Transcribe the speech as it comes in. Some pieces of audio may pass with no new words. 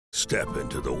Step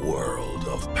into the world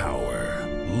of power,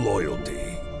 loyalty,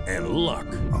 and luck.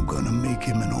 I'm gonna make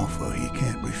him an offer he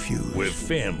can't refuse. With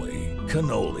family,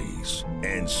 cannolis,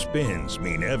 and spins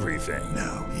mean everything.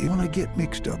 Now, you wanna get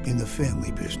mixed up in the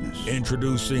family business.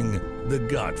 Introducing The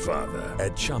Godfather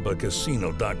at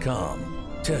ChumbaCasino.com.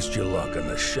 Test your luck in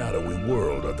the shadowy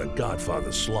world of The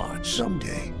Godfather slot.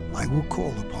 Someday, I will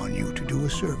call upon you to do a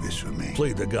service for me.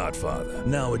 Play The Godfather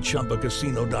now at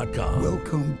ChumbaCasino.com.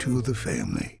 Welcome to the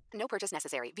family. No purchase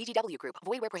necessary. VGW Group.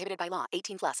 Void where prohibited by law.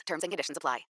 18 plus. Terms and conditions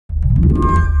apply.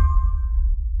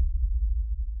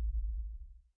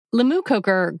 Lemuel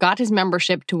Coker got his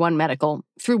membership to One Medical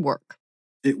through work.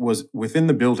 It was within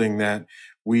the building that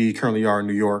we currently are in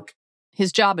New York.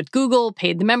 His job at Google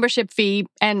paid the membership fee,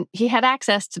 and he had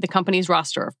access to the company's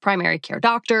roster of primary care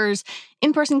doctors,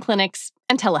 in-person clinics,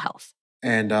 and telehealth.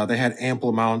 And they had ample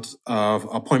amounts of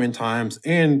appointment times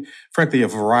and, frankly, a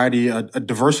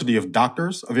diversity of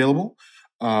doctors available.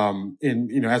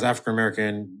 As African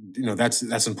American,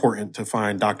 that's important to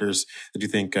find doctors that you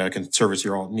think can service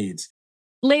your all needs.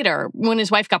 Later, when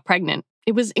his wife got pregnant,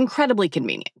 it was incredibly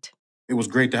convenient. It was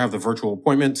great to have the virtual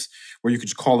appointments where you could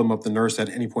just call them up, the nurse, at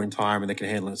any point in time, and they can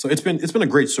handle it. So it's been a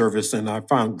great service, and I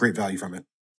found great value from it.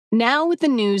 Now, with the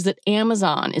news that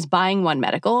Amazon is buying One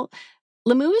Medical,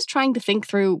 Lemuel is trying to think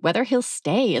through whether he'll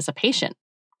stay as a patient.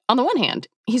 On the one hand,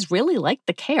 he's really liked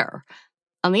the care.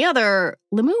 On the other,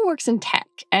 Lemuel works in tech,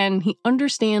 and he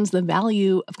understands the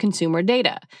value of consumer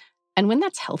data. And when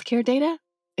that's healthcare data,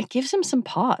 it gives him some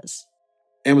pause.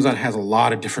 Amazon has a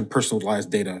lot of different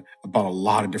personalized data about a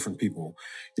lot of different people.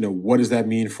 What does that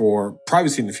mean for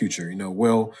privacy in the future?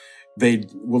 Will they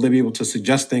be able to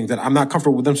suggest things that I'm not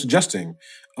comfortable with them suggesting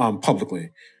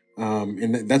publicly?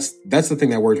 And that's the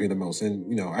thing that worries me the most.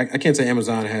 And, I can't say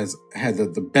Amazon has had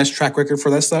the best track record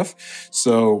for that stuff.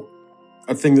 So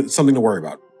I think that's something to worry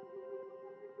about.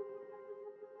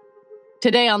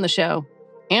 Today on the show,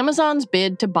 Amazon's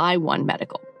bid to buy One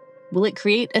Medical. Will it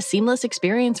create a seamless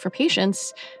experience for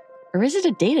patients, or is it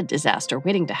a data disaster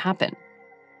waiting to happen?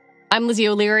 I'm Lizzie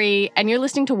O'Leary, and you're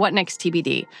listening to What Next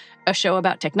TBD, a show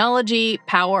about technology,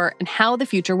 power, and how the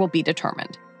future will be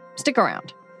determined. Stick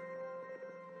around.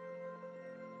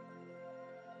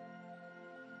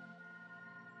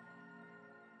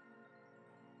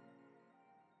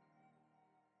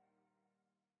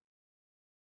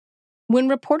 When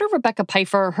reporter Rebecca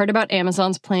Pfeiffer heard about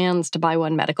Amazon's plans to buy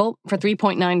One Medical for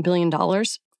 $3.9 billion,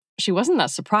 she wasn't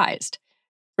that surprised.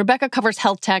 Rebecca covers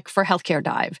health tech for Healthcare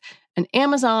Dive, and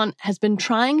Amazon has been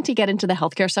trying to get into the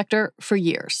healthcare sector for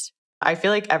years. I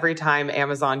feel like every time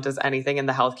Amazon does anything in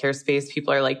the healthcare space,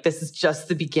 people are like, this is just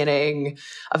the beginning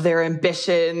of their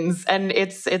ambitions. And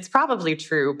it's probably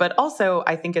true. But also,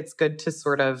 I think it's good to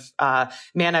sort of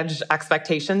manage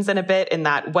expectations in a bit, in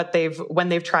that when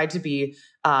they've tried to be,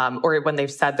 or when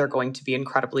they've said they're going to be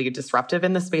incredibly disruptive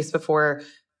in the space before,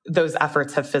 those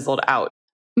efforts have fizzled out.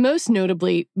 Most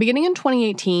notably, beginning in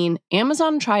 2018,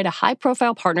 Amazon tried a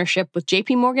high-profile partnership with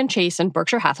JP Morgan Chase and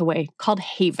Berkshire Hathaway called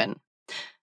Haven.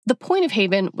 The point of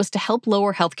Haven was to help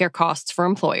lower healthcare costs for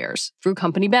employers through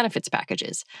company benefits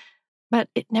packages. But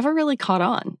it never really caught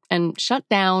on and shut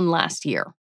down last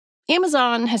year.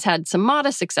 Amazon has had some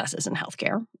modest successes in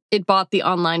healthcare. It bought the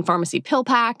online pharmacy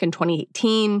PillPack in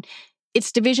 2018.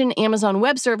 Its division, Amazon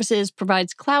Web Services,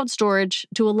 provides cloud storage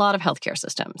to a lot of healthcare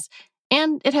systems.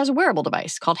 And it has a wearable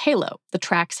device called Halo that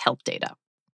tracks health data.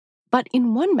 But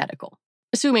in One Medical,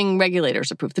 assuming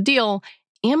regulators approve the deal,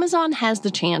 Amazon has the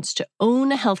chance to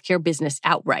own a healthcare business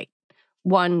outright,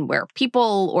 one where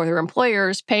people or their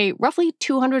employers pay roughly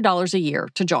 $200 a year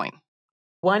to join.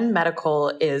 One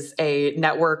Medical is a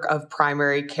network of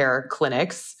primary care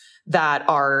clinics that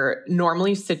are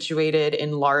normally situated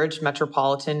in large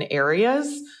metropolitan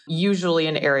areas, usually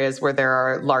in areas where there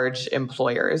are large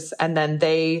employers. And then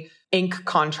they ink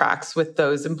contracts with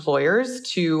those employers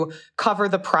to cover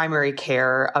the primary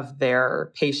care of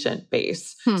their patient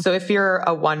base. So if you're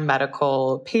a One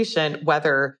Medical patient,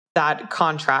 whether that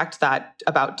contract, that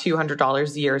about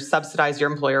 $200 a year, subsidize your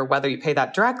employer, whether you pay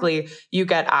that directly, you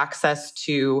get access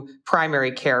to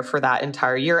primary care for that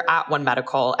entire year at One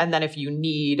Medical. And then if you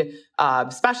need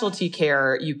specialty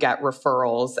care, you get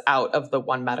referrals out of the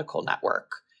One Medical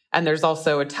network. And there's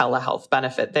also a telehealth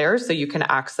benefit there. So you can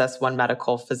access One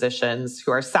Medical physicians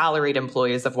who are salaried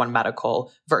employees of One Medical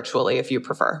virtually if you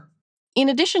prefer. In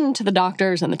addition to the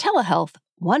doctors and the telehealth,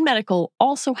 One Medical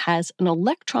also has an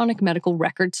electronic medical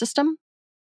record system,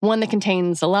 one that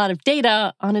contains a lot of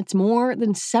data on its more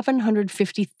than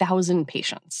 750,000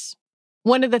 patients.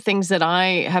 One of the things that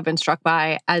I have been struck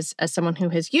by as someone who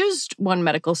has used One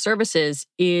Medical services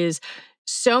is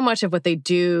so much of what they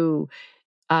do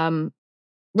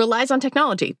relies on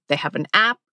technology. They have an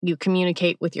app. You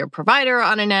communicate with your provider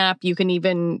on an app. You can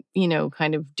even,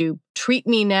 kind of do treat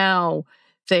me now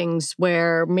things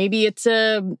where maybe it's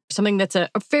something that's a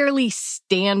fairly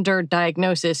standard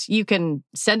diagnosis. You can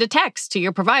send a text to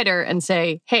your provider and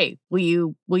say, hey, will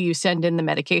you send in the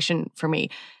medication for me?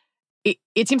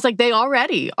 It seems like they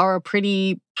already are a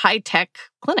pretty high-tech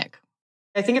clinic.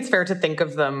 I think it's fair to think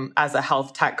of them as a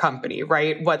health tech company,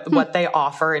 right? What they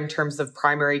offer in terms of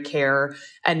primary care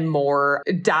and more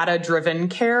data-driven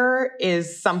care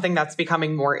is something that's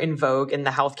becoming more in vogue in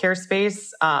the healthcare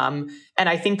space. And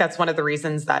I think that's one of the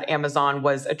reasons that Amazon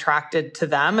was attracted to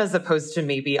them as opposed to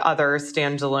maybe other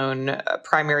standalone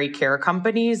primary care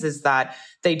companies, is that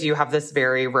they do have this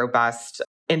very robust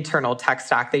internal tech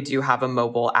stack. They do have a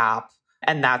mobile app.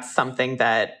 And that's something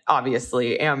that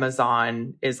obviously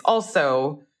Amazon is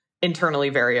also internally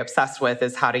very obsessed with,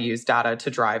 is how to use data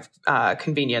to drive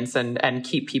convenience and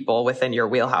keep people within your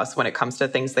wheelhouse when it comes to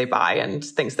things they buy and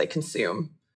things they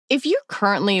consume. If you're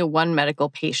currently a One Medical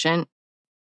patient,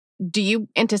 do you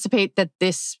anticipate that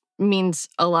this means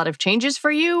a lot of changes for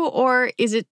you, or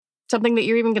is it something that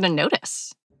you're even going to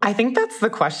notice? I think that's the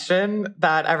question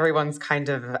that everyone's kind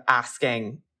of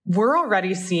asking. We're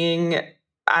already seeing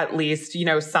at least,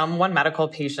 some One Medical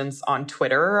patients on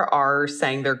Twitter are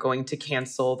saying they're going to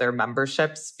cancel their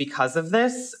memberships because of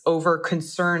this, over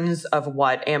concerns of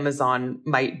what Amazon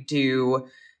might do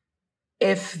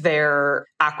if their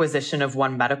acquisition of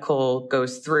One Medical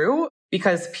goes through.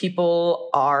 Because people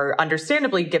are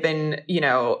understandably, given,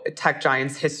 tech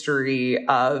giants' history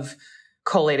of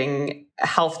collating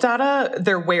health data,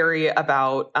 they're wary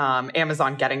about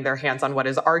Amazon getting their hands on what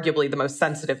is arguably the most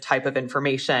sensitive type of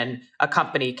information a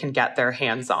company can get their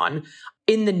hands on.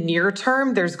 In the near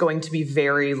term, there's going to be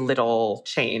very little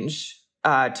change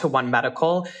to One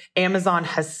Medical. Amazon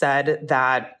has said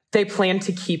that they plan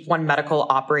to keep One Medical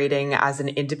operating as an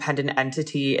independent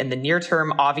entity in the near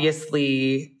term,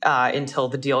 obviously, until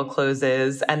the deal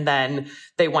closes. And then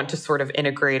they want to sort of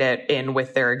integrate it in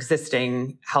with their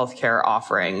existing healthcare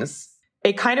offerings.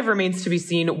 It kind of remains to be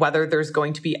seen whether there's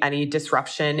going to be any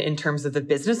disruption in terms of the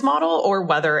business model, or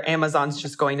whether Amazon's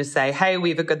just going to say, hey, we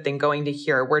have a good thing going to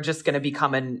here. We're just going to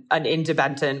become an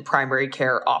independent primary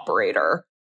care operator.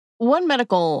 One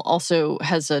Medical also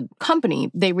has a company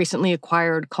they recently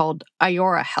acquired called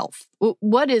Iora Health.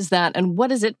 What is that, and what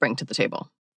does it bring to the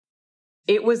table?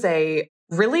 It was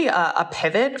really a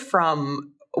pivot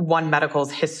from One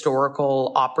Medical's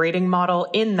historical operating model,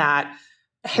 in that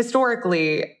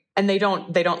historically, and they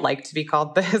don't like to be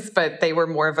called this, but they were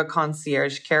more of a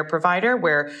concierge care provider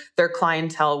where their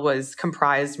clientele was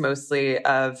comprised mostly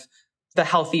of the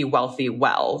healthy, wealthy,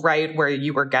 well, right? Where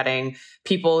you were getting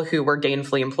people who were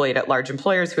gainfully employed at large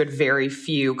employers who had very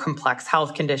few complex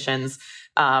health conditions.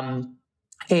 And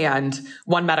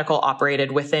One Medical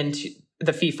operated within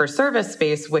the fee-for-service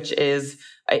space, which is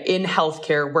in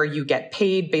healthcare where you get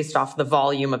paid based off the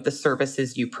volume of the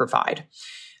services you provide.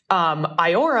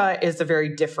 Iora is a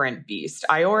very different beast.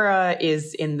 Iora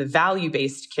is in the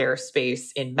value-based care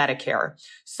space in Medicare.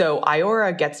 So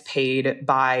Iora gets paid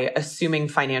by assuming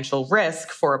financial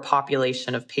risk for a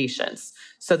population of patients.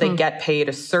 So they get paid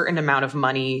a certain amount of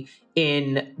money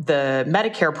in the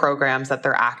Medicare programs that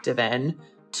they're active in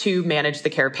to manage the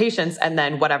care of patients. And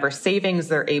then whatever savings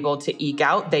they're able to eke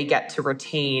out, they get to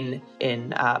retain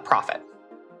in profit.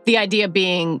 The idea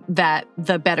being that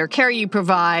the better care you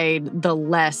provide, the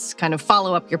less kind of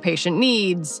follow-up your patient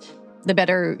needs, the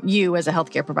better you as a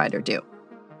healthcare provider do.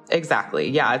 Exactly.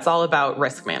 Yeah, it's all about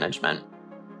risk management.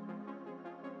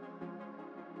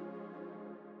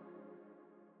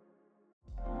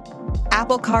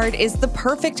 Apple Card is the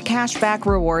perfect cashback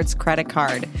rewards credit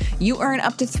card. You earn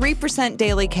up to 3%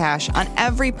 daily cash on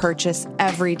every purchase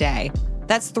every day.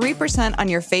 That's 3% on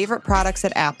your favorite products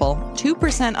at Apple,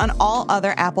 2% on all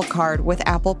other Apple Card with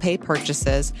Apple Pay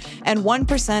purchases, and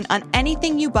 1% on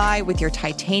anything you buy with your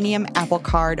titanium Apple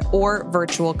Card or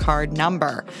virtual card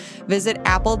number. Visit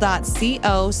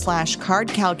apple.co/card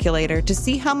calculator to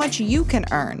see how much you can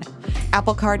earn.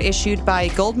 Apple Card issued by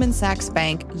Goldman Sachs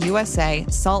Bank, USA,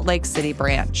 Salt Lake City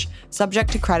branch. Subject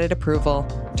to credit approval.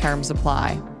 Terms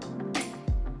apply.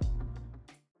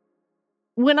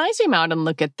 When I zoom out and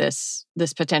look at this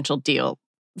potential deal,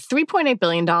 $3.8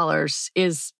 billion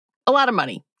is a lot of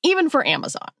money, even for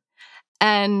Amazon.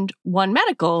 And One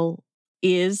Medical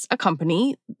is a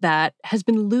company that has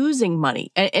been losing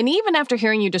money. And even after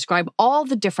hearing you describe all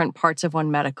the different parts of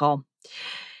One Medical,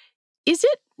 is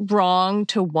it wrong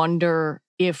to wonder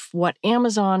if what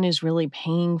Amazon is really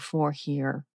paying for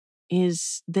here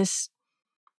is this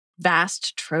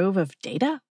vast trove of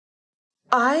data?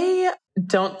 I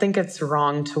don't think it's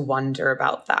wrong to wonder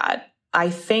about that. I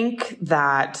think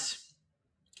that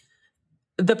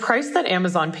the price that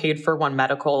Amazon paid for One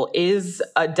Medical is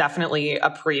definitely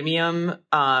a premium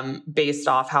based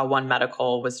off how One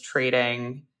Medical was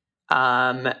trading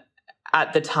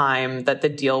at the time that the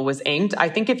deal was inked. I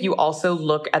think if you also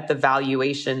look at the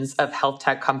valuations of health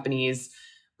tech companies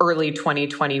early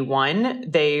 2021,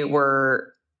 they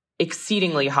were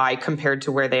exceedingly high compared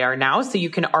to where they are now. So you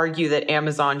can argue that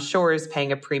Amazon sure is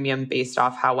paying a premium based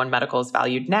off how One Medical is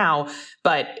valued now,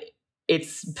 but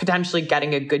it's potentially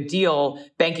getting a good deal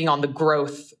banking on the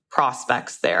growth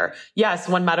prospects there. Yes,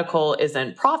 One Medical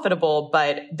isn't profitable,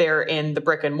 but they're in the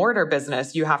brick and mortar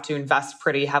business. You have to invest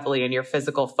pretty heavily in your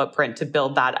physical footprint to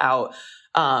build that out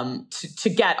to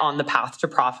get on the path to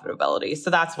profitability. So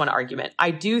that's one argument.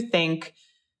 I do think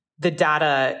the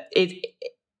data,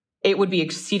 it would be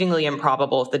exceedingly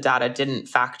improbable if the data didn't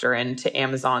factor into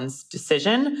Amazon's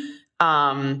decision.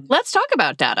 Let's talk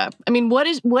about data. I mean, what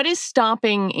is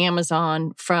stopping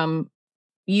Amazon from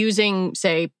using,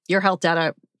 say, your health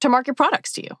data to market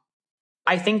products to you?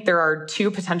 I think there are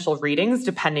two potential readings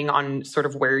depending on sort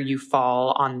of where you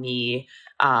fall on the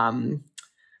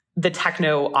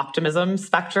techno-optimism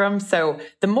spectrum. So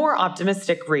the more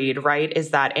optimistic read, right,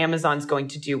 is that Amazon's going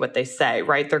to do what they say,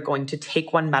 right? They're going to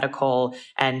take One Medical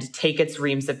and take its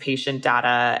reams of patient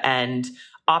data and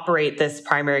operate this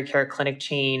primary care clinic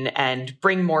chain and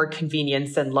bring more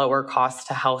convenience and lower costs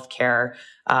to healthcare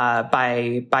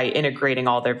by integrating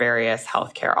all their various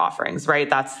healthcare offerings, right?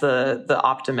 That's the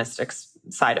optimistic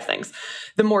side of things.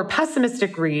 The more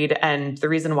pessimistic read, and the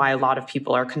reason why a lot of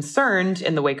people are concerned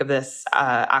in the wake of this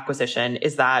acquisition,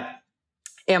 is that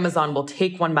Amazon will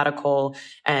take One Medical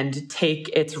and take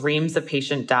its reams of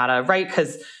patient data, right?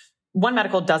 Because One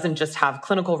Medical doesn't just have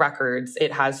clinical records.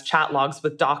 It has chat logs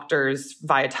with doctors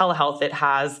via telehealth. It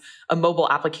has a mobile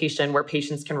application where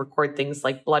patients can record things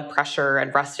like blood pressure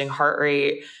and resting heart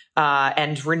rate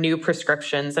and renew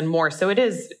prescriptions and more. So it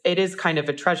is kind of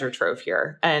a treasure trove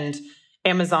here. And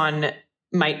Amazon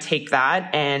might take that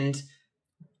and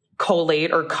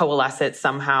collate or coalesce it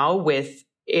somehow with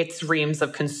its reams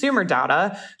of consumer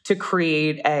data to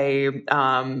create a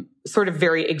sort of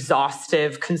very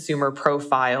exhaustive consumer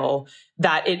profile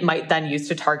that it might then use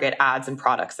to target ads and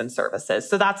products and services.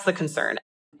 So that's the concern.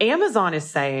 Amazon is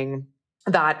saying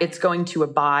that it's going to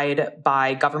abide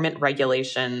by government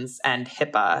regulations and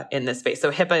HIPAA in this space.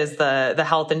 So HIPAA is the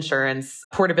Health Insurance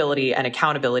Portability and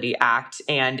Accountability Act,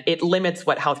 and it limits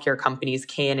what healthcare companies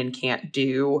can and can't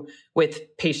do with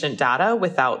patient data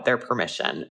without their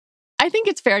permission. I think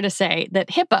it's fair to say that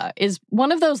HIPAA is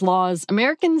one of those laws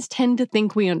Americans tend to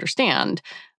think we understand,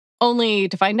 only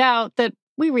to find out that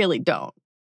we really don't.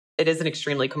 It is an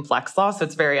extremely complex law, so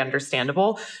it's very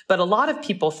understandable. But a lot of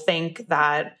people think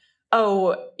that,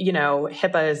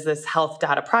 HIPAA is this health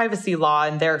data privacy law,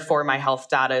 and therefore my health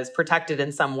data is protected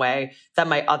in some way that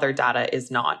my other data is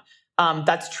not.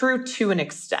 That's true to an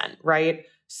extent, right?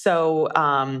 So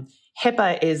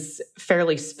HIPAA is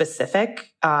fairly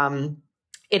specific.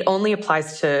 It only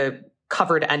applies to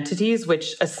covered entities,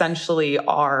 which essentially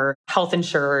are health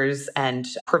insurers and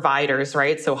providers,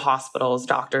 right? So hospitals,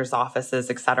 doctors' offices,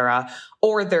 et cetera,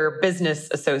 or their business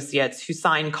associates who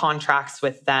sign contracts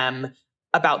with them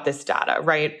about this data,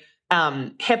 right?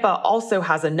 HIPAA also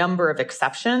has a number of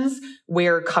exceptions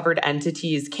where covered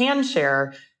entities can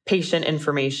share patient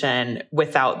information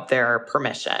without their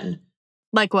permission.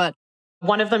 Like what?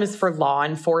 One of them is for law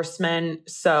enforcement.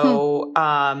 So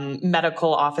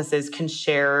medical offices can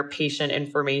share patient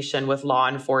information with law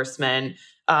enforcement.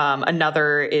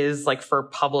 Another is like for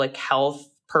public health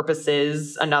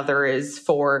purposes. Another is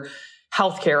for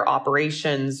healthcare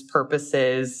operations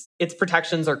purposes. Its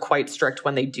protections are quite strict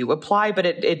when they do apply, but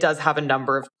it does have a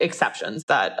number of exceptions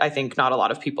that I think not a lot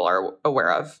of people are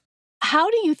aware of. How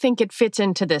do you think it fits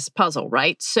into this puzzle,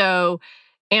 right? So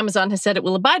Amazon has said it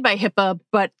will abide by HIPAA,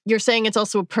 but you're saying it's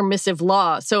also a permissive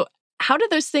law. So how do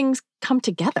those things come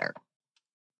together?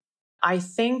 I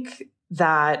think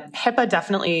that HIPAA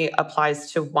definitely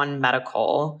applies to One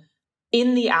Medical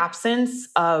in the absence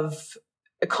of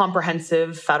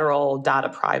comprehensive federal data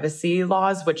privacy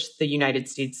laws, which the United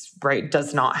States, right,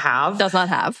 does not have. Does not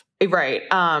have. Right.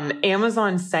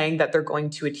 Amazon saying that they're going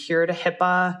to adhere to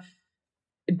HIPAA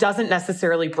doesn't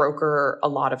necessarily broker a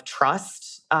lot of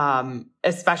trust,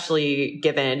 especially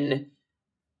given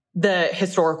the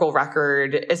historical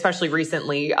record, especially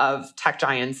recently, of tech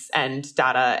giants and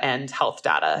data and health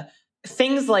data.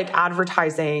 Things like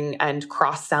advertising and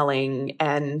cross-selling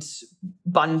and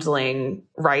bundling,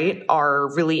 right,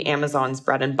 are really Amazon's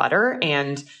bread and butter.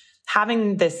 And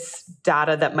having this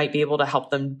data that might be able to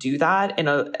help them do that in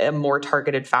a more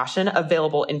targeted fashion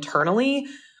available internally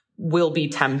will be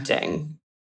tempting.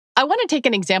 I want to take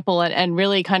an example and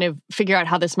really kind of figure out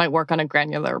how this might work on a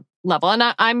granular level. And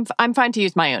I'm fine to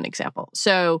use my own example.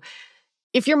 So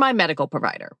if you're my medical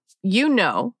provider, you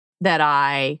know that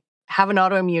I have an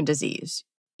autoimmune disease.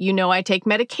 You know I take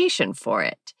medication for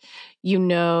it. You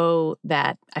know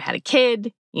that I had a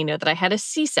kid. You know that I had a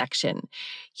C-section.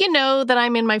 You know that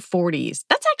I'm in my 40s.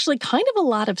 That's actually kind of a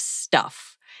lot of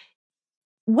stuff.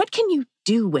 What can you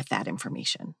do with that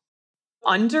information?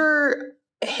 Under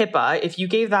HIPAA, if you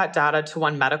gave that data to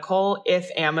One Medical, if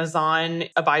Amazon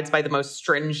abides by the most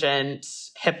stringent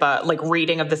HIPAA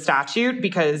reading of the statute,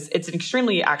 because it's an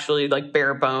extremely actually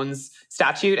bare bones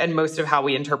statute, and most of how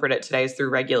we interpret it today is through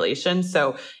regulation.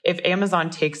 So if Amazon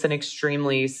takes an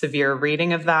extremely severe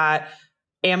reading of that,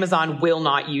 Amazon will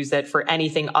not use it for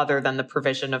anything other than the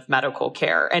provision of medical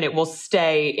care, and it will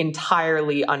stay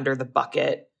entirely under the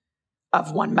bucket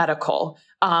of One Medical.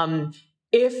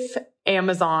 If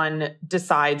Amazon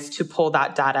decides to pull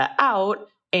that data out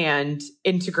and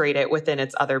integrate it within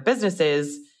its other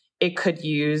businesses, it could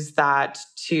use that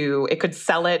it could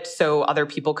sell it so other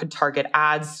people could target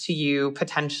ads to you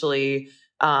potentially.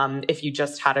 If you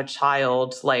just had a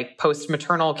child, like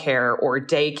post-maternal care or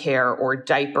daycare or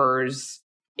diapers,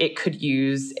 it could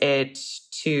use it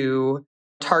to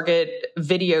target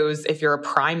videos. If you're a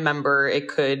Prime member, it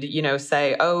could,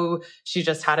 say, oh, she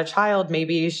just had a child.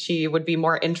 Maybe she would be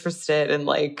more interested in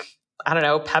I don't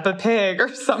know, Peppa Pig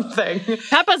or something.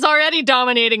 Peppa's already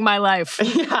dominating my life.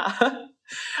 Yeah.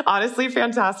 Honestly,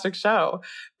 fantastic show.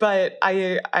 But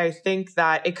I think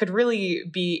that it could really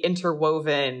be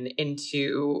interwoven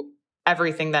into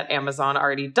everything that Amazon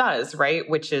already does, right?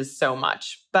 Which is so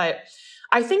much. But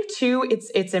I think too,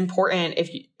 it's important,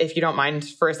 if you don't mind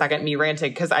for a second me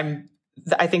ranting, because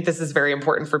I think this is very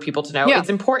important for people to know. Yeah. It's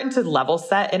important to level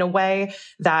set in a way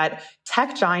that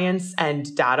tech giants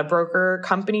and data broker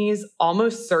companies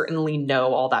almost certainly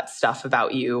know all that stuff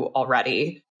about you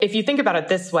already. If you think about it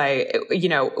this way,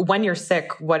 when you're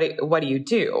sick, what do you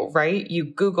do, right? You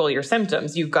Google your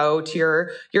symptoms. You go to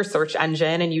your search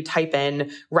engine and you type in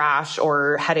rash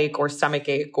or headache or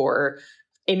stomachache or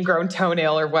ingrown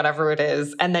toenail or whatever it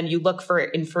is. And then you look for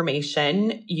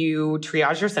information, you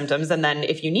triage your symptoms. And then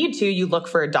if you need to, you look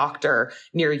for a doctor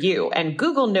near you. And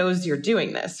Google knows you're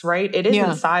doing this, right? It isn't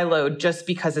siloed just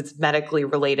because it's medically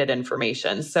related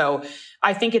information. So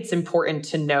I think it's important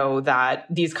to know that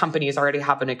these companies already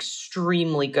have an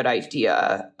extremely good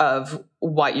idea of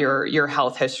what your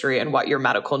health history and what your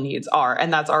medical needs are.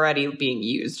 And that's already being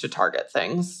used to target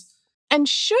things. And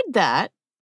should that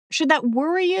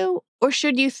worry you? Or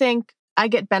should you think, I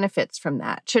get benefits from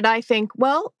that? Should I think,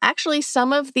 well, actually,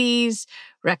 some of these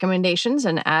recommendations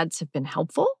and ads have been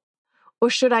helpful?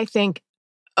 Or should I think,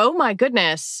 oh my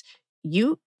goodness,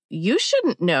 you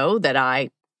shouldn't know that I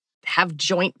have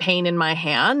joint pain in my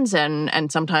hands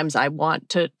and sometimes I want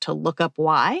to look up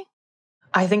why?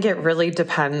 I think it really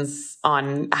depends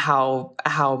on how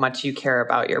much you care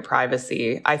about your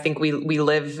privacy. I think we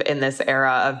live in this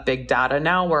era of big data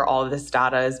now where all of this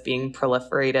data is being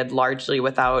proliferated largely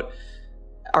without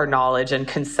our knowledge and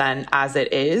consent as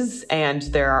it is. And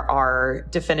there are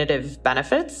definitive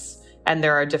benefits and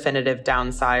there are definitive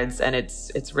downsides. And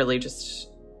it's really just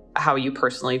how you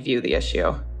personally view the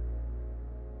issue.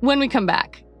 When we come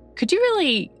back, could you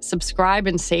really subscribe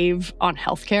and save on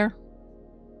healthcare?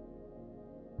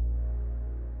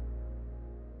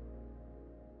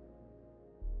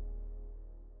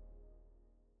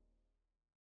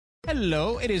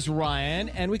 Hello, it is Ryan,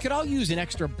 and we could all use an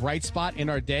extra bright spot in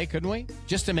our day, couldn't we?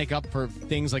 Just to make up for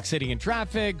things like sitting in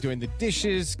traffic, doing the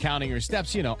dishes, counting your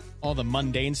steps, all the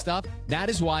mundane stuff. That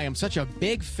is why I'm such a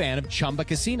big fan of Chumba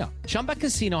Casino. Chumba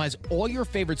Casino has all your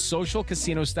favorite social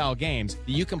casino-style games that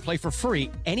you can play for free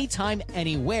anytime,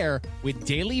 anywhere with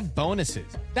daily bonuses.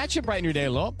 That should brighten your day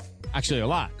a little. Actually, a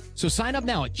lot. So sign up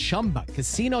now at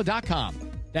ChumbaCasino.com.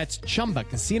 That's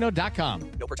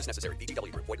ChumbaCasino.com. No purchase necessary.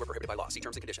 VGW Group. Void where prohibited by law. See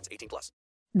terms and conditions. 18+.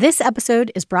 This episode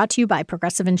is brought to you by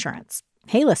Progressive Insurance.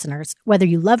 Hey, listeners, whether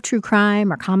you love true crime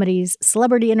or comedies,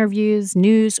 celebrity interviews,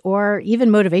 news, or even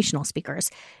motivational speakers,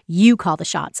 you call the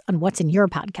shots on what's in your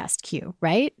podcast queue,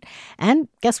 right? And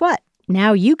guess what?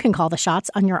 Now you can call the shots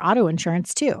on your auto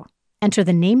insurance, too. Enter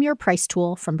the Name Your Price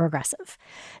tool from Progressive.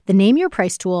 The Name Your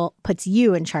Price tool puts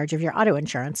you in charge of your auto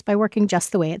insurance by working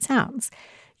just the way it sounds.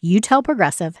 You tell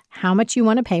Progressive how much you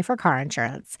want to pay for car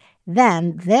insurance.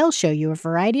 Then they'll show you a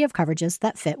variety of coverages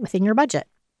that fit within your budget.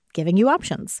 giving you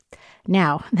options.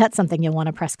 Now, that's something you'll want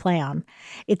to press play on.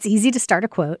 It's easy to start a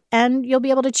quote, and you'll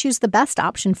be able to choose the best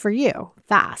option for you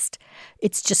fast.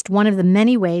 It's just one of the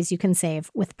many ways you can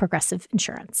save with Progressive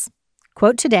Insurance.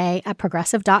 Quote today at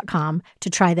Progressive.com to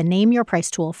try the Name Your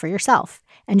Price tool for yourself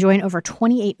and join over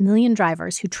 28 million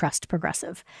drivers who trust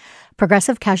Progressive.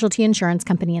 Progressive Casualty Insurance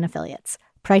Company and Affiliates.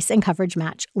 Price and coverage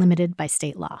match limited by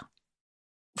state law.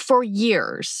 For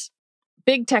years,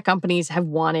 big tech companies have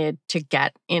wanted to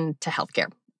get into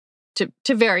healthcare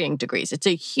to varying degrees. It's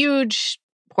a huge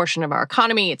portion of our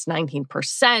economy. It's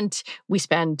 19%. We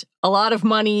spend a lot of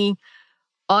money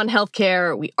on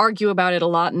healthcare. We argue about it a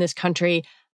lot in this country.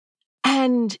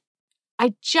 And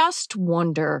I just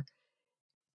wonder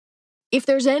if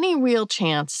there's any real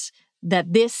chance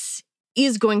that this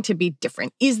is going to be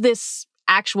different. Is this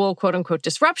actual quote unquote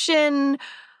disruption?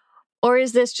 Or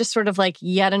is this just sort of like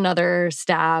yet another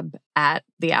stab at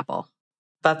the apple?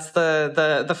 That's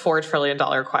the $4 trillion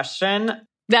question.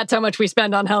 That's how much we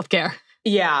spend on healthcare.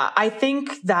 Yeah, I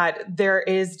think that there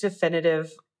is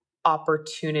definitive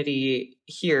opportunity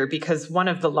here because one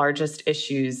of the largest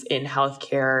issues in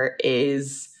healthcare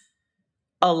is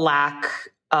a lack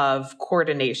of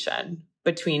coordination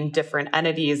between different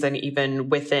entities and even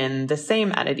within the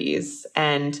same entities.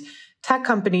 And tech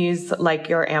companies like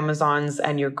your Amazons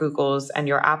and your Googles and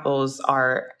your Apples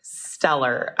are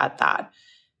stellar at that.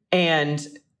 And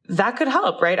that could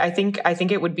help, right? I think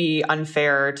it would be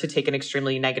unfair to take an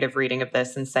extremely negative reading of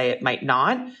this and say it might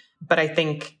not. But I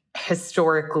think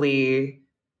historically,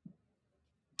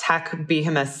 tech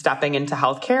behemoths stepping into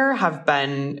healthcare have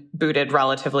been booted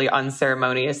relatively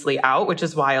unceremoniously out, which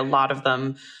is why a lot of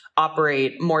them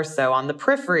operate more so on the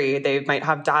periphery. They might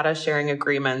have data sharing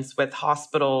agreements with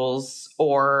hospitals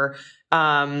or,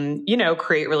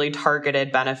 create really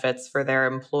targeted benefits for their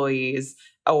employees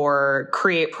or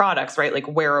create products, right? Like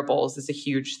wearables is a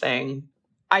huge thing.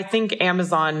 I think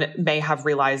Amazon may have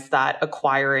realized that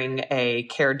acquiring a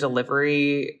care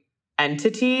delivery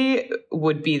entity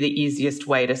would be the easiest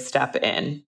way to step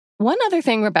in. One other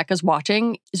thing Rebecca's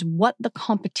watching is what the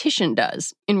competition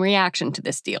does in reaction to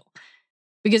this deal.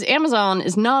 Because Amazon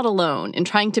is not alone in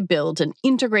trying to build an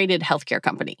integrated healthcare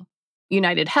company.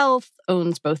 United Health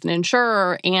owns both an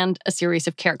insurer and a series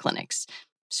of care clinics.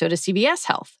 So does CVS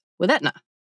Health with Aetna.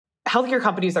 Healthcare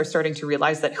companies are starting to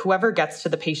realize that whoever gets to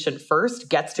the patient first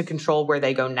gets to control where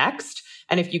they go next.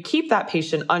 And if you keep that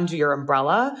patient under your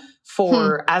umbrella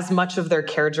for as much of their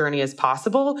care journey as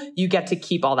possible, you get to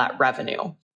keep all that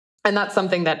revenue. And that's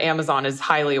something that Amazon is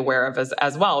highly aware of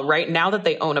as well, right? Now that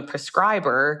they own a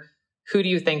prescriber, who do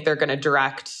you think they're going to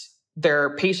direct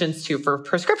their patients to for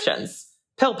prescriptions?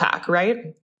 PillPack,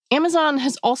 right? Amazon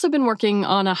has also been working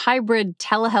on a hybrid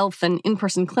telehealth and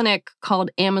in-person clinic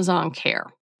called Amazon Care.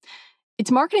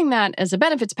 It's marketing that as a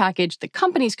benefits package that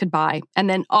companies could buy and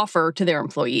then offer to their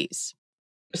employees.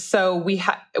 So we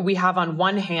have on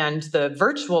one hand the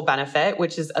virtual benefit,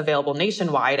 which is available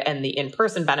nationwide, and the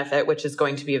in-person benefit, which is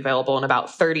going to be available in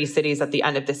about 30 cities at the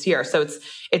end of this year. So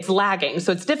it's lagging.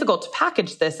 So it's difficult to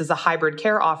package this as a hybrid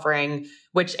care offering,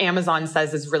 which Amazon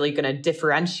says is really going to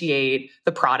differentiate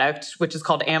the product, which is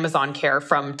called Amazon Care,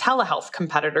 from telehealth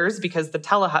competitors, because the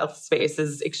telehealth space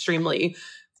is extremely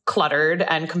cluttered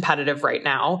and competitive right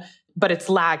now, but it's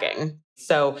lagging.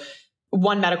 So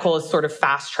One Medical is sort of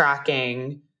fast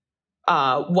tracking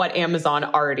what Amazon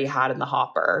already had in the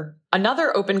hopper.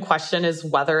 Another open question is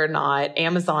whether or not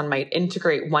Amazon might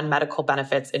integrate One Medical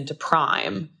benefits into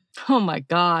Prime. Oh my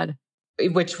God.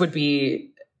 Which would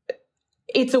be,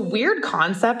 it's a weird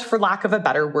concept for lack of a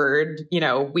better word,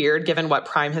 weird given what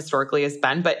Prime historically has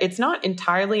been, but it's not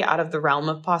entirely out of the realm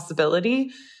of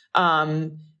possibility.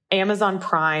 Amazon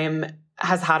Prime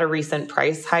has had a recent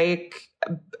price hike.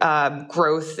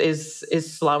 Growth is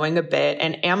slowing a bit,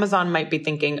 and Amazon might be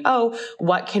thinking,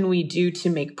 what can we do to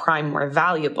make Prime more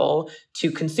valuable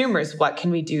to consumers? What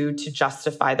can we do to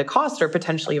justify the cost or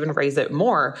potentially even raise it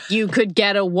more? You could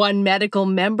get a One Medical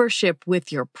membership with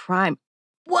your Prime.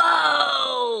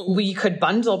 Whoa! We could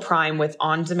bundle Prime with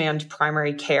on-demand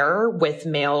primary care with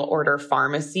mail order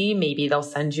pharmacy. Maybe they'll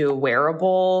send you a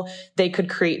wearable. They could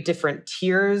create different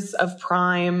tiers of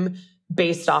Prime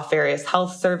based off various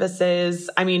health services.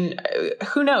 I mean,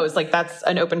 who knows? That's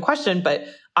an open question, but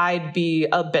I'd be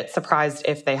a bit surprised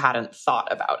if they hadn't thought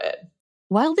about it.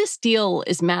 While this deal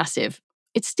is massive,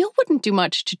 it still wouldn't do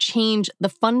much to change the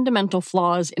fundamental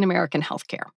flaws in American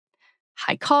healthcare.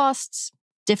 High costs,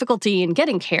 difficulty in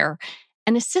getting care,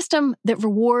 and a system that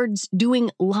rewards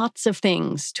doing lots of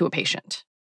things to a patient.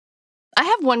 I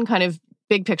have one kind of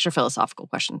big picture philosophical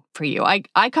question for you.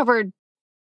 I covered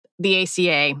the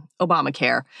ACA,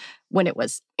 Obamacare, when it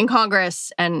was in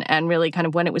Congress and really kind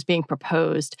of when it was being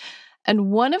proposed.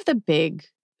 And one of the big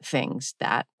things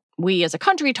that we as a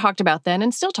country talked about then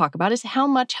and still talk about is how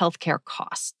much healthcare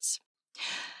costs.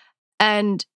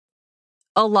 And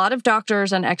a lot of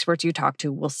doctors and experts you talk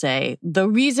to will say the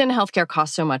reason healthcare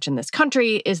costs so much in this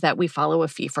country is that we follow a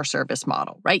fee-for-service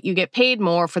model, right? You get paid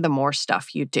more for the more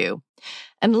stuff you do.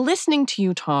 And listening to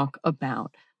you talk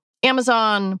about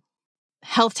Amazon,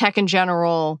 health tech in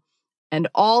general, and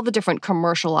all the different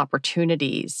commercial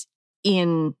opportunities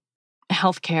in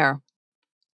healthcare,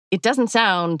 it doesn't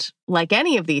sound like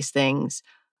any of these things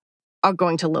are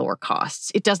going to lower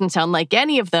costs. It doesn't sound like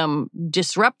any of them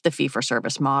disrupt the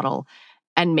fee-for-service model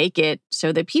and make it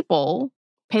so that people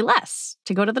pay less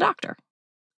to go to the doctor.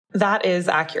 That is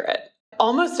accurate.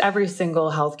 Almost every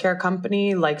single healthcare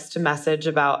company likes to message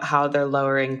about how they're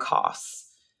lowering costs.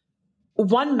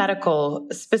 One Medical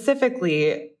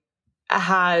specifically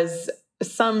has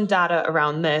some data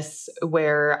around this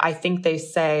where I think they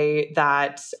say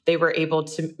that they were able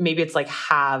to, maybe it's like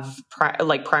halve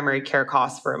primary care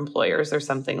costs for employers or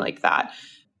something like that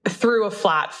through a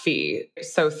flat fee.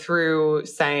 So through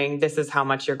saying this is how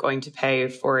much you're going to pay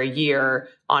for a year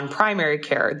on primary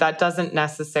care, that doesn't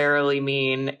necessarily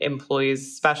mean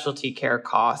employees' specialty care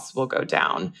costs will go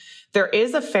down. There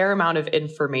is a fair amount of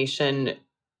information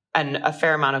and a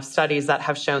fair amount of studies that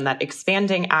have shown that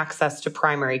expanding access to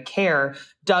primary care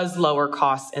does lower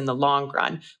costs in the long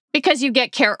run. Because you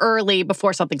get care early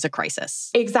before something's a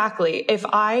crisis. Exactly. If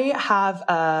I have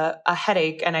a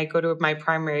headache and I go to my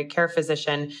primary care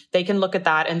physician, they can look at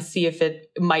that and see if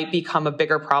it might become a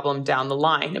bigger problem down the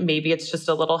line. Maybe it's just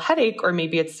a little headache, or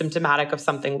maybe it's symptomatic of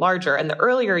something larger. And the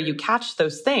earlier you catch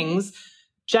those things,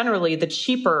 generally the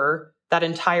cheaper that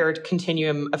entire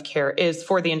continuum of care is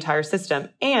for the entire system.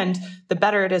 And the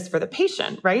better it is for the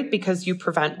patient, right? Because you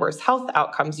prevent worse health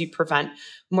outcomes, you prevent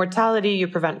mortality, you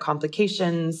prevent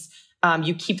complications,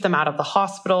 you keep them out of the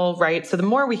hospital, right? So the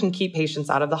more we can keep patients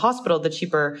out of the hospital, the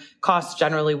cheaper costs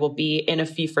generally will be in a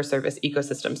fee-for-service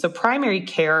ecosystem. So primary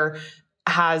care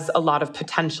has a lot of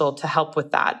potential to help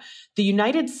with that. The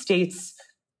United States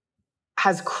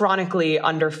has chronically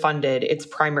underfunded its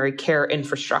primary care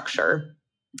infrastructure.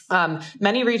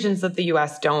 Many regions of the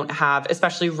U.S. don't have,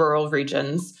 especially rural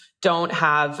regions, don't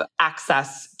have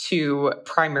access to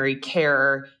primary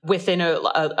care within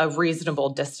a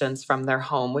reasonable distance from their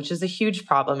home, which is a huge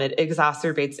problem. It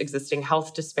exacerbates existing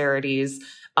health disparities.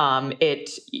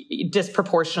 It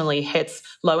disproportionately hits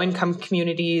low-income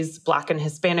communities, Black and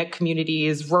Hispanic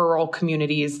communities, rural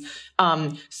communities.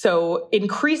 So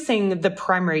increasing the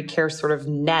primary care sort of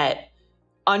net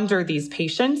under these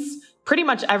patients, pretty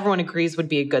much everyone agrees would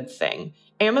be a good thing.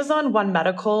 Amazon One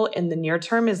Medical in the near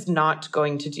term is not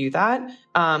going to do that.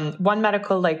 One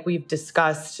Medical, like we've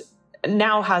discussed,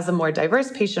 now has a more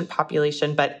diverse patient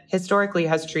population, but historically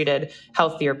has treated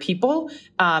healthier people.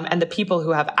 And the people who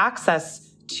have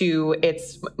access to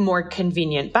its more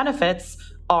convenient benefits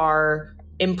are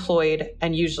employed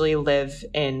and usually live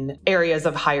in areas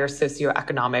of higher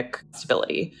socioeconomic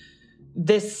stability.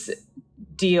 This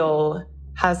deal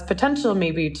has potential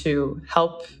maybe to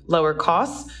help lower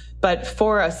costs, but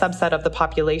for a subset of the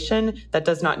population that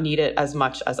does not need it as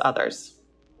much as others.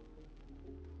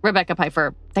 Rebecca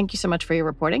Pfeiffer, thank you so much for your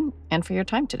reporting and for your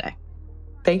time today.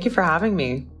 Thank you for having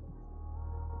me.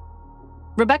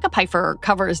 Rebecca Pfeiffer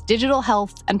covers digital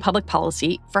health and public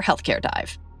policy for Healthcare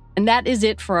Dive. And that is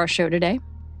it for our show today.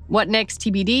 What Next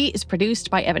TBD is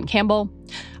produced by Evan Campbell.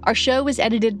 Our show is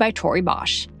edited by Tori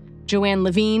Bosch. Joanne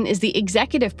Levine is the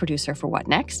executive producer for What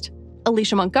Next.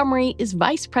 Alicia Montgomery is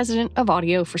vice president of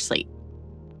audio for Slate.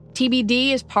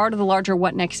 TBD is part of the larger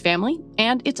What Next family,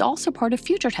 and it's also part of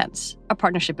Future Tense, a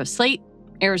partnership of Slate,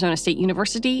 Arizona State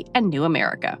University, and New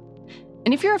America.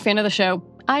 And if you're a fan of the show,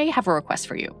 I have a request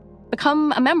for you.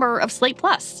 Become a member of Slate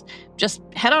Plus. Just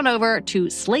head on over to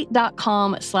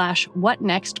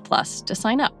slate.com/whatnextplus to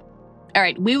sign up. All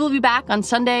right, we will be back on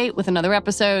Sunday with another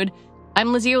episode.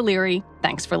 I'm Lizzie O'Leary.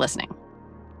 Thanks for listening.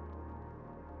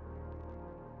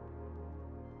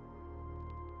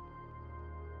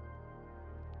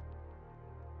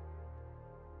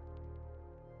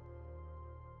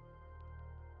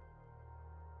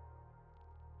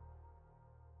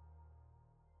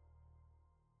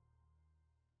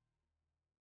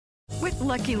 With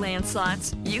Lucky Land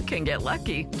Slots, you can get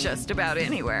lucky just about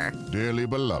anywhere. Dearly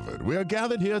beloved, we are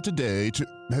gathered here today to...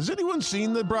 Has anyone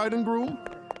seen the bride and groom?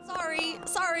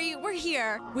 Sorry, we're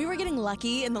here. We were getting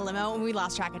lucky in the limo and we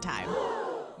lost track of time.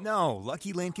 No,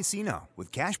 Lucky Land Casino,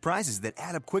 with cash prizes that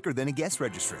add up quicker than a guest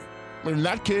registry. In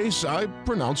that case, I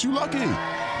pronounce you lucky.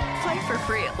 Play for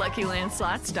free at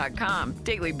LuckyLandSlots.com.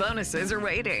 Daily bonuses are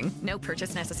waiting. No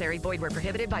purchase necessary. Void where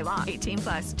prohibited by law.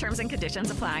 18+. Terms and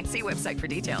conditions apply. See website for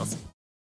details.